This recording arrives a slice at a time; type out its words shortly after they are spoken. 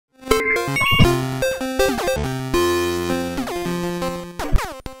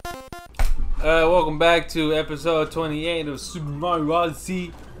welcome back to episode 28 of Super Mario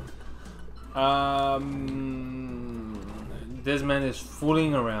Odyssey. This man is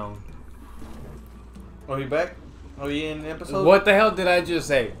fooling around. Are you back? Are you in the episode? What the hell did I just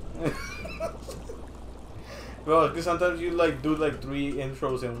say? Bro, because sometimes you like do like 3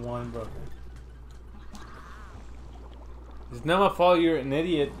 intros in one, bro. It's not my fault you're an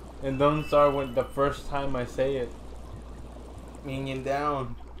idiot and don't start with the first time I say it. Minion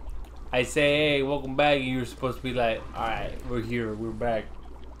down. I say, hey, welcome back, and you're supposed to be like, alright, we're here, we're back.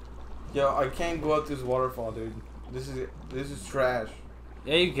 Yo, I can't go up this waterfall, dude. This is trash.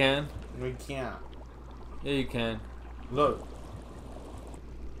 Yeah, you can. We can't. Yeah, you can. Look.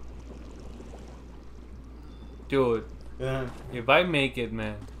 Dude, Yeah. if I make it,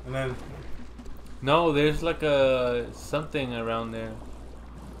 man. And then. No, there's like a something around there.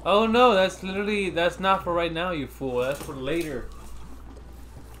 Oh no, that's not for right now, you fool. That's for later.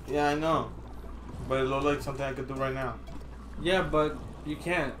 Yeah, I know. But it looks like something I could do right now. Yeah, but you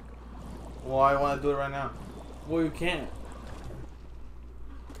can't. Well, I want to do it right now. Well, you can't.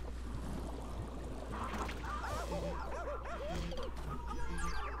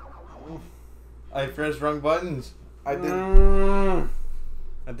 I pressed wrong buttons. I did. I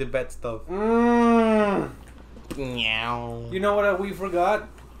did bad stuff. Meow. You know what we forgot?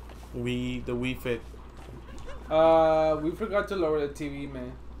 The Wii Fit. We forgot to lower the TV,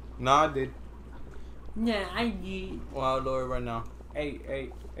 man. Nah, I did. Nah, I did. Well, I'll lower it right now. Hey,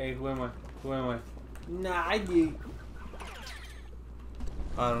 who am I? Who am I? Nah, I did.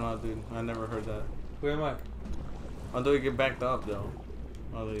 I don't know, dude. I never heard that. Who am I? Until you get backed up, though.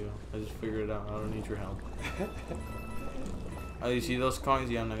 Oh, there you go. I just figured it out. I don't need your help. Oh, you see those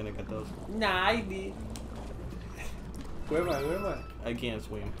coins? Yeah, I'm not gonna get those. Nah, I did. Who am I? Who am I? I can't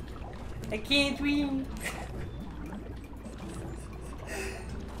swim. I can't swim.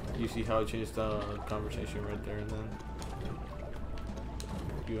 You see how I changed the conversation right there and then?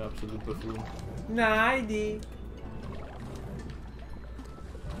 You absolute buffoon. Nah, I did.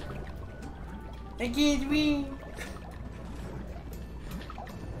 I can't swim.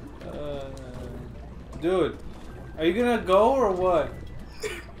 Dude, are you gonna go or what?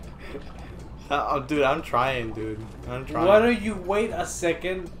 Oh, dude, I'm trying, dude. I'm trying. Why don't you wait a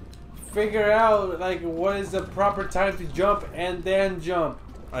second, figure out like what is the proper time to jump and then jump?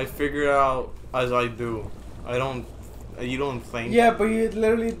 I figure out as I do. I don't. You don't think. Yeah, but you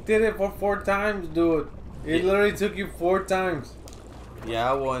literally did it for 4 times, dude. It literally took you 4 times.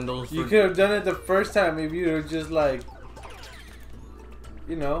 Yeah, well, and those. You could have done it the first time if you were just like,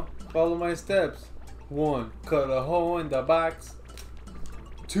 you know, follow my steps. 1, cut a hole in the box.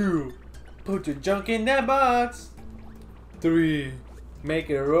 2, put your junk in that box. 3, make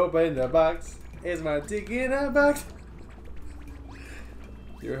a rope in the box. It's my ticket in that box.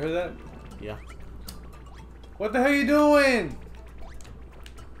 You ever heard that? Yeah. What the hell are you doing?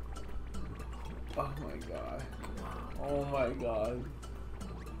 Oh my god. Oh my god.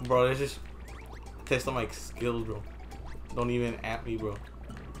 Bro, this is testing my skills, bro. Don't even at me, bro.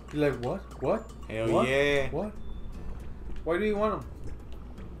 You're like, what? What? Hell what? yeah. What? Why do you want them?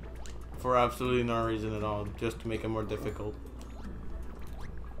 For absolutely no reason at all. Just to make it more difficult.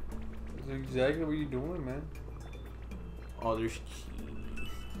 That's exactly what you're doing, man. Oh, there's cheese.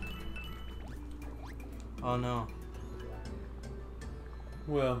 Oh no.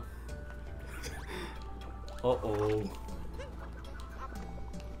 Well. Uh-oh.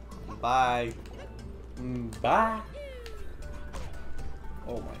 Bye. Bye.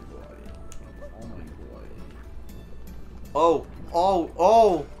 Oh my god. Oh my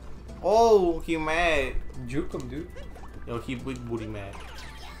god. Oh, he mad. Juke him, dude. Yo, he big booty mad.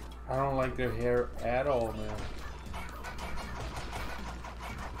 I don't like their hair at all, man.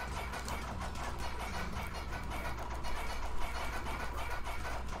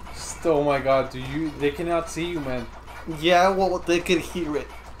 Oh my god, they cannot see you, man. Yeah, well, they could hear it.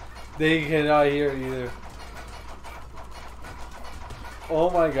 They cannot hear it either. Oh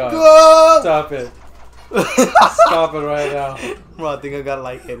my god. Go! Stop it. Stop it right now. Bro, I think I got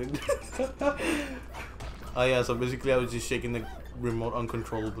lightheaded. Oh yeah, so basically I was just shaking the remote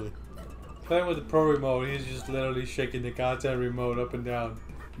uncontrollably. Playing with the Pro Remote, he's just literally shaking the goddamn remote up and down.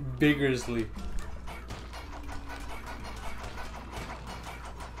 Vigorously.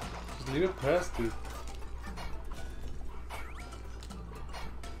 Just leave it pressed, dude.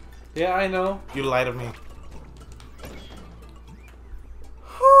 Yeah, I know. You lied to me.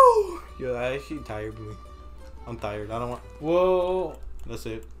 Whew. Yo, that actually tired me. I'm tired. I don't want. Whoa. That's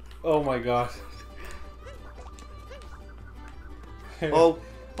it. Oh my god. Oh.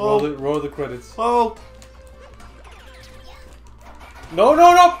 Oh. Roll the credits. Oh. No,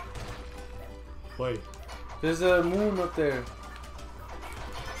 no, no! Wait. There's a moon up there.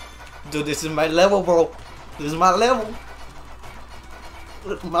 Dude, this is my level, bro. This is my level.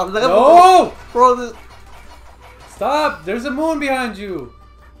 My level. No! Bro, this... Stop! There's a moon behind you.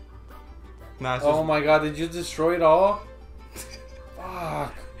 Nah, it's Oh just... my god, did you destroy it all?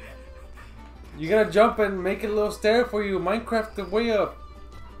 Fuck. You gotta jump and make it a little stair for you. Minecraft the way up.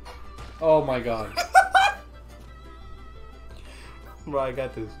 Oh my god. Bro, I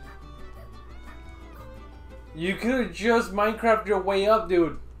got this. You could just Minecraft your way up,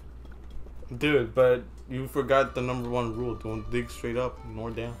 dude. Dude, but you forgot the #1 rule. Don't dig straight up nor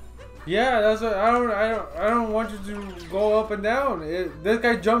down. Yeah, that's what I don't want you to go up and down. This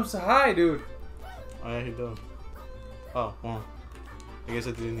guy jumps high, dude. Oh yeah, he does. Oh, well. I guess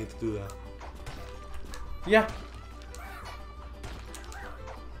I didn't need to do that. Yeah.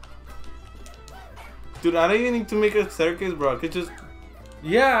 Dude, I don't even need to make a staircase, bro. I could just...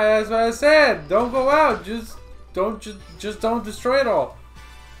 Yeah, that's what I said. Don't go out. Just don't destroy it all.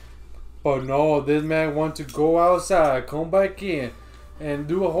 But no, this man wants to go outside, come back in, and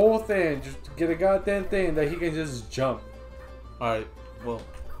do a whole thing just to get a goddamn thing that he can just jump. Alright, well.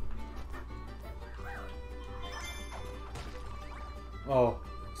 Oh,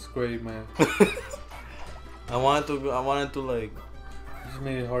 it's great, man. I wanted to like... You just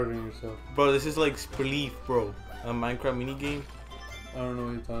made it harder on yourself. Bro, this is like Spleef, bro. A Minecraft minigame. I don't know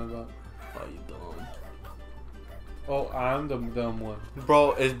what you're talking about. Oh, you dumb. Oh, I'm the dumb one.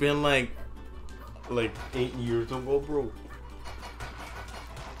 Bro, it's been like 8 years ago, bro.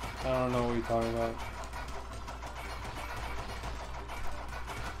 I don't know what you're talking about.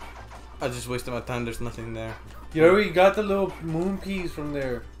 I just wasted my time. There's nothing there. You already got the little moon piece from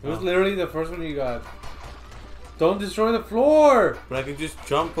there. It was literally the first one you got. Don't destroy the floor! But I can just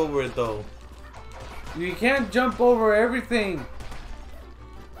jump over it though. You can't jump over everything.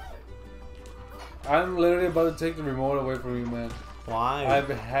 I'm literally about to take the remote away from you, man. Why? I've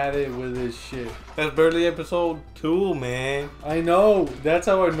had it with this shit. That's barely episode 2, man. I know. That's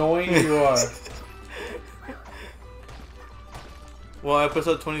how annoying you are. Well,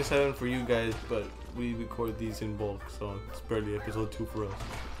 episode 27 for you guys, but we record these in bulk, so it's barely episode 2 for us.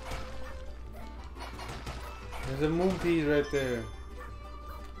 There's a moon piece right there.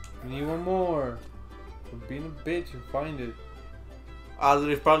 We need one more. Quit being a bitch and find it.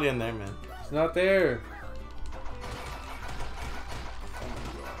 There's probably in there, man. It's not there.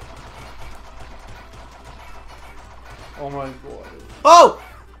 Oh my god. Oh!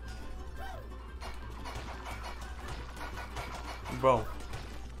 Bro.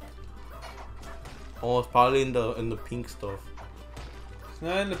 Oh, it's probably in the pink stuff. It's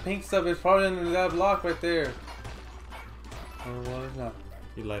not in the pink stuff. It's probably in that block right there. Oh, well, it's not.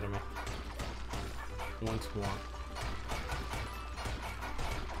 You lied to me. Once more.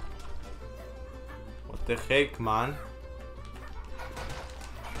 What the heck, man?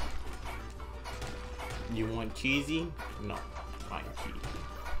 You want cheesy? No, fine cheesy.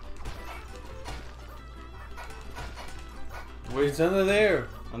 It's under there.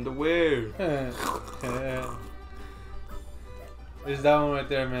 Underwear. It's that one right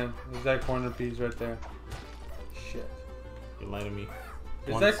there, man. It's that corner piece right there. Shit. You lied to me.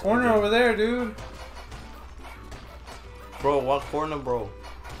 It's that corner over there, dude. Bro, what corner, bro?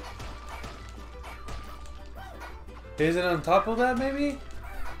 Is it on top of that, maybe?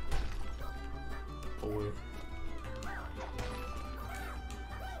 Oh, wait.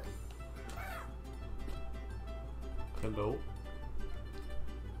 Hello?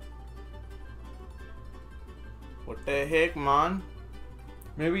 What the heck, man?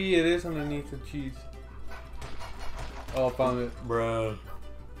 Maybe it is underneath the cheese. Oh, found it. Bruh.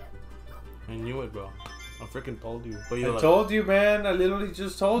 I knew it, bro. I freaking told you. But I told you, man. I literally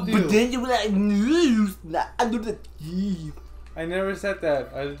just told you. But then you were like, no, it's not under the cheese. I never said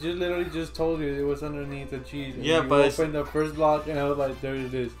that. I just literally just told you it was underneath the cheese. And Yeah, you but opened the first block and I was like, there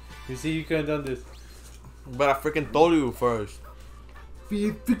it is. You see, you could have done this. But I freaking told you first.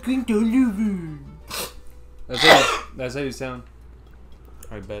 I freaking told you. That's how you sound.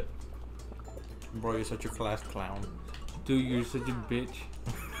 I bet. Bro, you're such a class clown. Dude, you're such a bitch.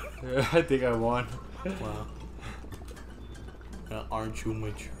 I think I won. Wow. Aren't you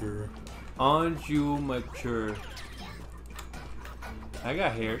mature? Aren't you mature? I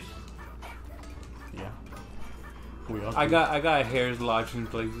got hairs. Yeah. We all I got hairs lodged in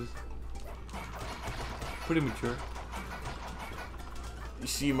places. Pretty mature. You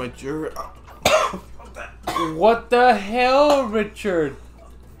see mature? What the hell, Richard?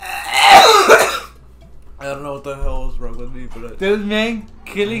 I don't know what the hell is wrong with me, but This man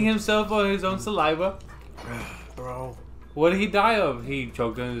killing himself on his own saliva. bro, What did he die of? He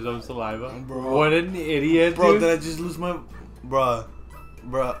choked on his own saliva. Bro. What an idiot, Bro, dude. did I just lose my... Bruh,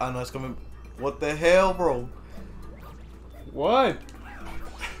 I know it's coming... What the hell, bro? What?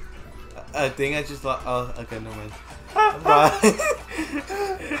 I think I just thought... Oh, okay, never mind. Bro.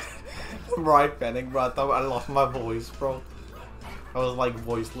 Bro, I panicked, bro. I thought I lost my voice, bro. I was like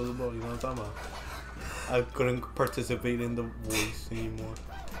voiceless, bro. You know what I'm talking about? I couldn't participate in the voice anymore.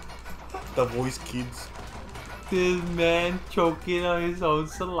 The voice kids. This man choking on his own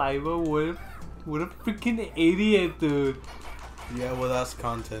saliva. What a freaking idiot, dude. Yeah, well, that's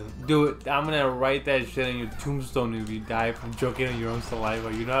content. Dude, I'm gonna write that shit on your tombstone if you die from choking on your own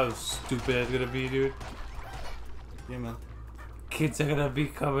saliva. You know how stupid that's gonna be, dude? Yeah, man. Kids are gonna be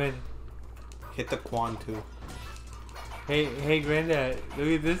coming. Hit the Quan, too. Hey, granddad, look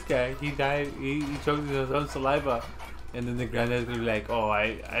at this guy. He died, he choked on his own saliva. And then the granddad's gonna be like, oh,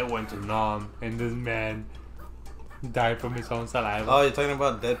 I went to Nam, and this man died from his own saliva. Oh, you're talking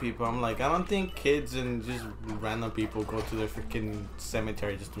about dead people. I'm like, I don't think kids and just random people go to their freaking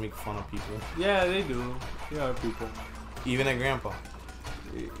cemetery just to make fun of people. Yeah, they do. They are people. Even a grandpa.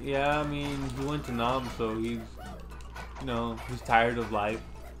 Yeah, I mean, he went to Nam, so he's, you know, he's tired of life.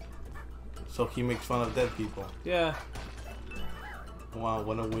 So he makes fun of dead people. Yeah. Wow,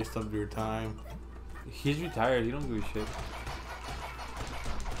 what a waste of your time. He's retired. He don't give a shit.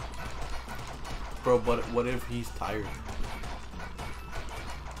 Bro, but what if he's tired?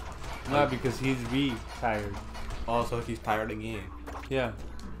 Not because he's retired. Also, he's tired again. Yeah.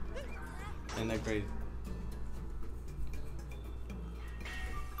 Isn't that crazy?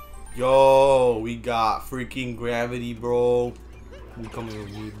 Yo, we got freaking gravity, bro. You coming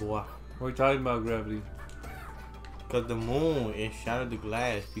with me, boy? We're talking about gravity. Cause the moon, it shattered the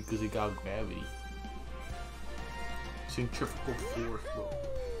glass because it got gravity. Centrifugal force, bro.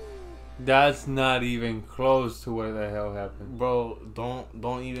 That's not even close to what the hell happened. Bro,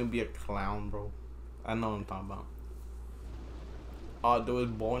 don't even be a clown, bro. I know what I'm talking about. Oh, there was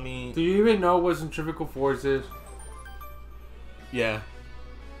boiling. Do you even know what centrifugal force is? Yeah.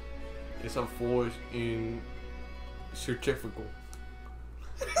 It's a force in centrifugal.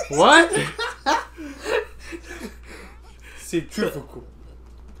 What? Centrifugal.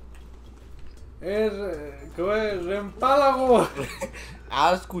 ¿Cómo es? Reempálago.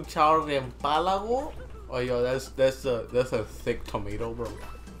 ¿Has escuchado reempálago? Oh, yo, that's a thick tomato, bro. You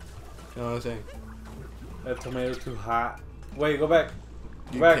know what I'm saying? That tomato's too hot. Wait, go back.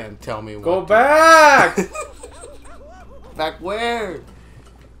 Go You back. can't tell me what. Go back! Back where?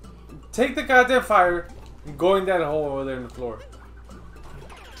 Take the goddamn fire and go in that hole over there in the floor.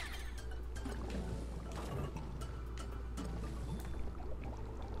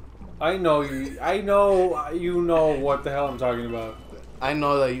 I know you know what the hell I'm talking about. I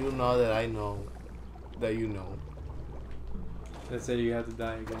know that you know that I know that you know. Let's say you have to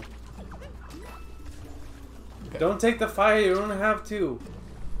die again. Okay. Don't take the fire, you don't have to.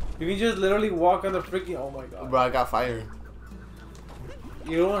 You can just literally walk on the freaking... Oh my god. Bro, I got fire.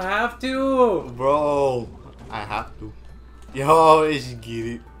 You don't have to! Bro, I have to. Yo, let's get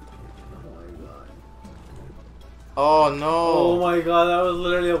it. Oh no. Oh my god, that was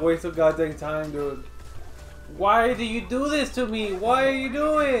literally a waste of goddamn time, dude. Why do you do this to me? Why are you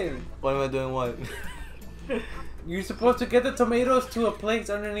doing? What am I doing? What? You're supposed to get the tomatoes to a place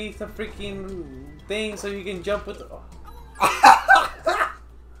underneath the freaking thing so you can jump with the...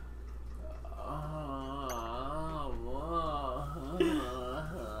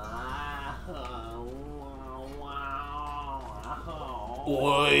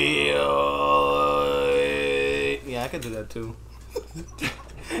 Yeah, I can do that too.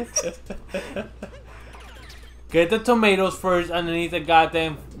 Get the tomatoes first underneath the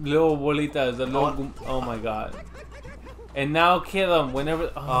goddamn little bolitas, the little... Oh my god. And now kill them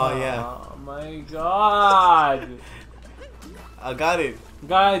whenever... Oh, yeah. Oh my god. I got it.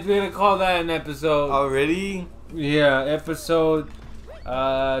 Guys, we're gonna call that an episode. Already? Yeah, episode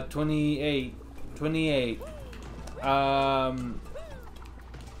 28. 28.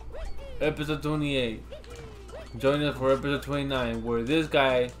 Episode 28. Join us for episode 29, where this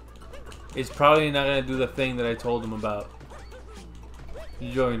guy is probably not gonna do the thing that I told him about.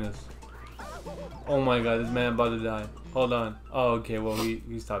 Join us. Oh my god, this man about to die. Hold on. Oh, okay, well,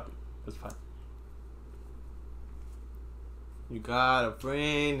 he stopped it. That's fine. You got a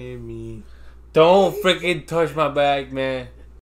friend in me. Don't freaking touch my bag, man.